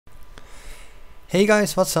Hey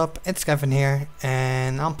guys, what's up? It's Kevin here,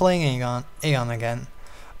 and I'm playing Aion again.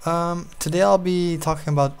 Today I'll be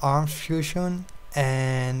talking about Armsfusing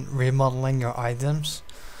and remodeling your items.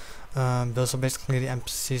 Those are basically the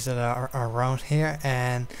NPCs that are around here,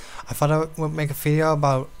 and I thought I would make a video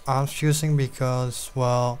about Armsfusing because,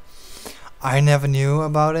 well, I never knew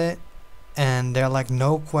about it, and there are like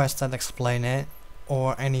no quests that explain it,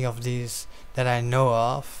 or any of these that I know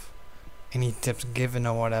of, any tips given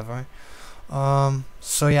or whatever.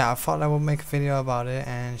 So yeah, I thought I would make a video about it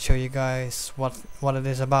and show you guys what it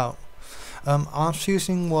is about.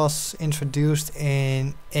 Armsfusing was introduced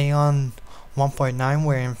in Aion 1.9.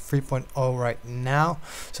 We're in 3.0 right now,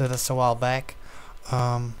 so that's a while back.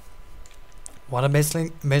 What it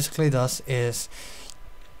basically does is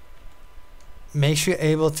makes you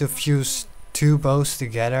able to fuse two bows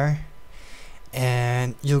together,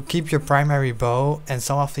 and you'll keep your primary bow, and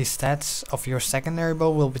some of the stats of your secondary bow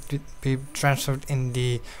will be transferred in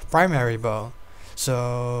the primary bow,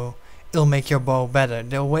 so it'll make your bow better.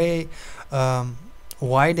 The way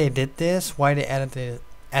why they did this, why they added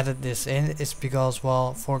this in, is because,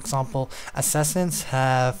 well, for example, assassins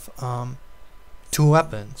have two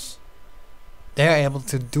weapons. They are able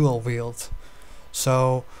to dual wield,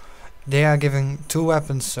 so they are giving two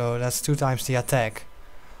weapons, so that's 2 times the attack.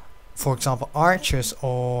 For example, archers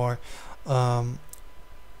or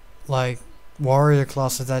like warrior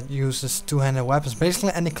classes that uses two-handed weapons,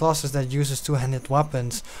 basically any classes that uses two-handed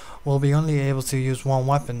weapons will be only able to use one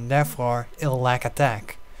weapon, therefore it'll lack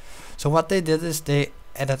attack. So what they did is they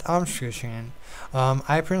added Armsfusing in.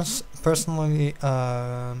 I personally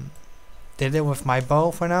did it with my bow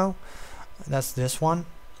for now. That's this one.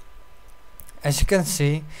 As you can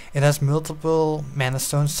see, it has multiple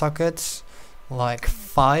Manastone sockets, like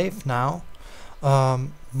 5 now,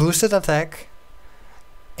 boosted attack,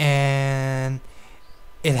 and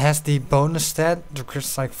it has the bonus stat, the crit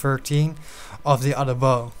strike 13 of the other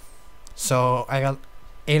bow. So I got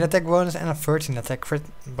 8 attack bonus and a 13 attack crit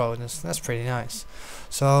bonus. That's pretty nice.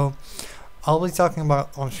 So I'll be talking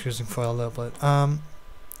about Armsfusing for a little bit.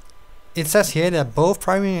 It says here that both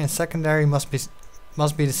primary and secondary must be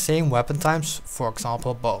the same weapon types, for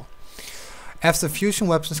example bow. After fusion,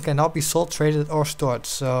 weapons cannot be sold, traded or stored,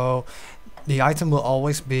 so the item will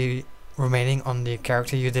always be remaining on the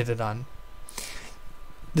character you did it on.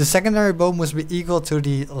 The secondary bow must be equal to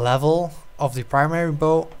the level of the primary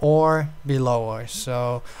bow or be lower.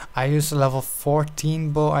 So I used a level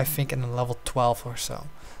 14 bow, I think, and a level 12 or so.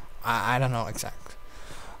 I don't know exact.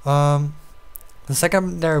 The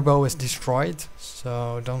secondary bow is destroyed,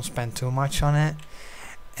 so don't spend too much on it.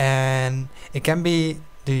 And it can be,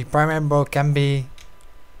 the primary bow can be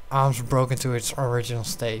arms broken to its original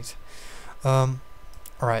state.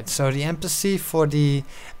 Alright, so the NPC for the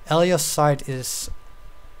Elios side is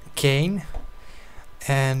Cain,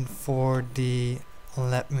 and for the,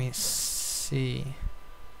 let me see,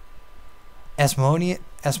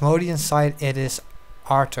 Asmodean side it is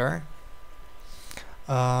Arthur.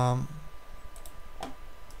 Hold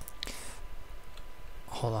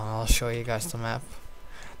on, I'll show you guys the map.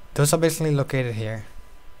 Those are basically located here,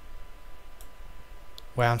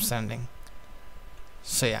 where I'm standing.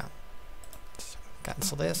 So yeah,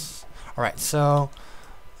 cancel this. Alright, so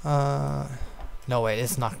no wait,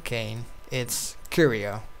 it's not Cain, it's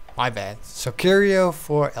Curio, my bad. So Curio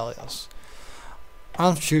for Elios.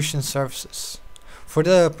 Armsfusing services. For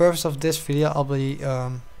the purpose of this video, I'll be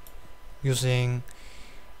using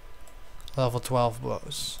level 12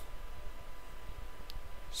 bows.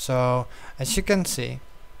 So as you can see,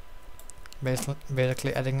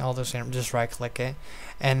 basically adding all those in, just right click it,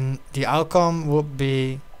 and the outcome would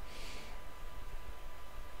be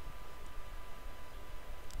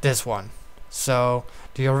this one. So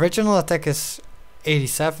the original attack is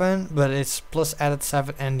 87, but it's plus added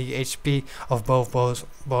 7, and the HP of both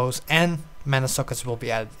bows and mana sockets will be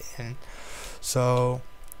added in. So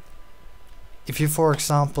if you, for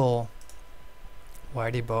example, wire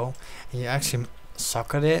the bow and you actually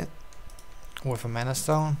socket it with a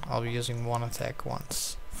Manastone, I'll be using one attack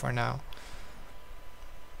once for now.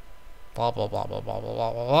 Blah blah blah blah blah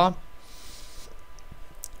blah blah blah.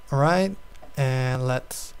 Alright, and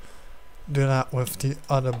let's do that with the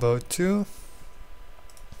other bow too.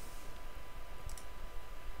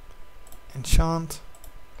 Enchant.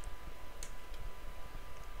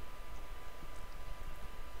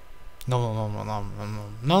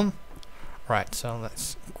 No. Right, so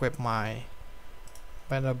let's equip my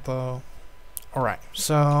better bow. Alright,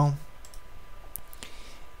 so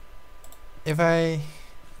if I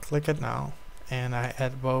click it now and I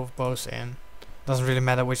add both bows in, doesn't really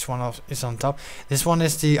matter which one is on top. This one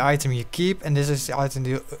is the item you keep, and this is the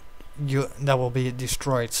item that will be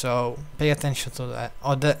destroyed, so pay attention to that.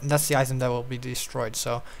 Or that's the item that will be destroyed,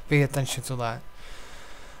 so pay attention to that.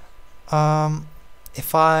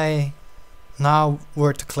 If I now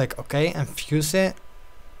were to click OK and fuse it,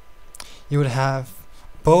 you would have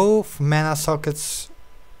both mana sockets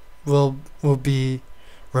will be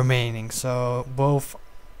remaining, so both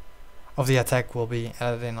of the attack will be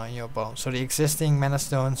added in on your bow. So the existing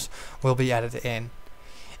Manastones will be added in.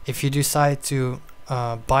 If you decide to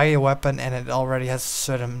buy a weapon and it already has a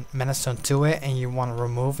certain Manastone to it and you want to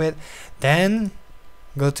remove it, then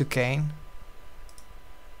go to Cain,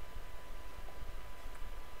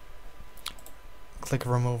 click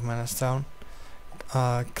remove Manastone,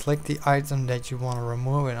 click the item that you want to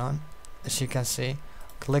remove it on, as you can see,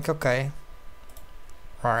 click OK.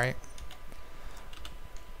 Right,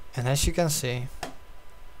 and as you can see,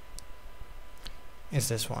 is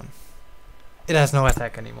this one. It has no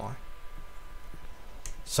attack anymore.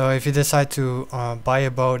 So if you decide to buy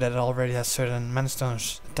a bow that already has certain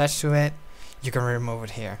Manastones attached to it, you can remove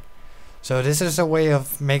it here. So this is a way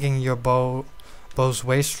of making your bows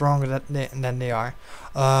way stronger than they are.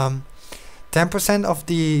 10% of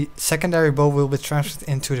the secondary bow will be transferred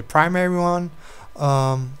into the primary one.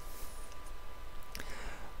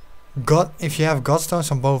 If you have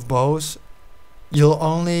Godstones on both bows, you'll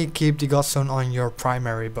only keep the Godstone on your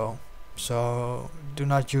primary bow. So do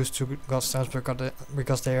not use 2 Godstones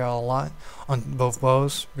because they are a lot on both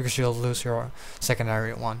bows, because you'll lose your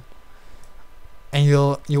secondary one. And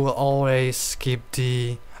you will always keep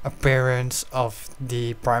the appearance of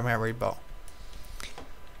the primary bow.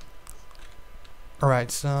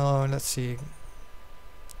 Alright, so let's see.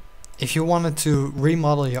 If you wanted to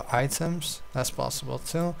remodel your items, that's possible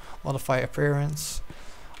too. Modify appearance.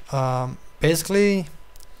 Basically,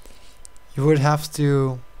 you would have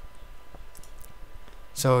to.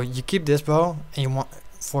 So you keep this bow, and you want,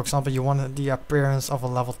 for example, you wanted the appearance of a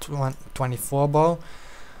level 24 bow.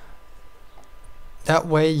 That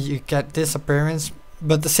way you get this appearance,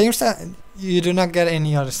 but the same stat, you do not get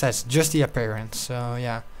any other stats, just the appearance. So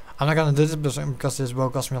yeah, I'm not gonna do this because this bow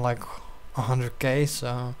cost me like 100k,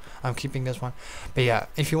 so I'm keeping this one. But yeah,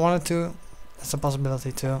 if you wanted to, that's a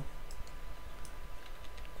possibility too.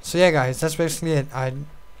 So yeah guys, that's basically it.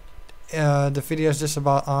 The video is just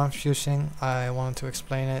about Armsfusing. I wanted to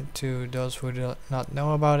explain it to those who do not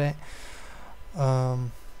know about it.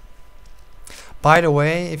 By the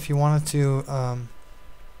way, if you wanted to,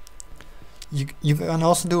 you can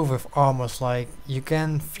also do it with armors. Like you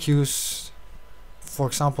can fuse, for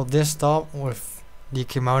example, this top with the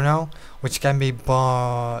kimono, which can be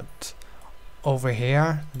bought over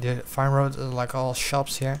here. The Fine Road is like all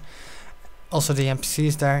shops here. Also the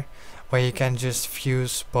NPCs there, where you can just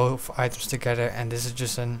fuse both items together, and this is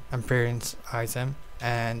just an appearance item,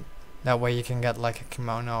 and that way you can get like a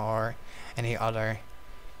kimono or any other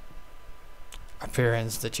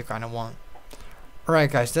appearance that you kind of want.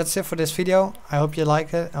 Alright guys, that's it for this video. I hope you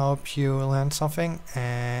liked it. I hope you learned something,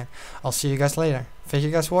 and I'll see you guys later. Thank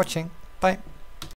you guys for watching. Bye.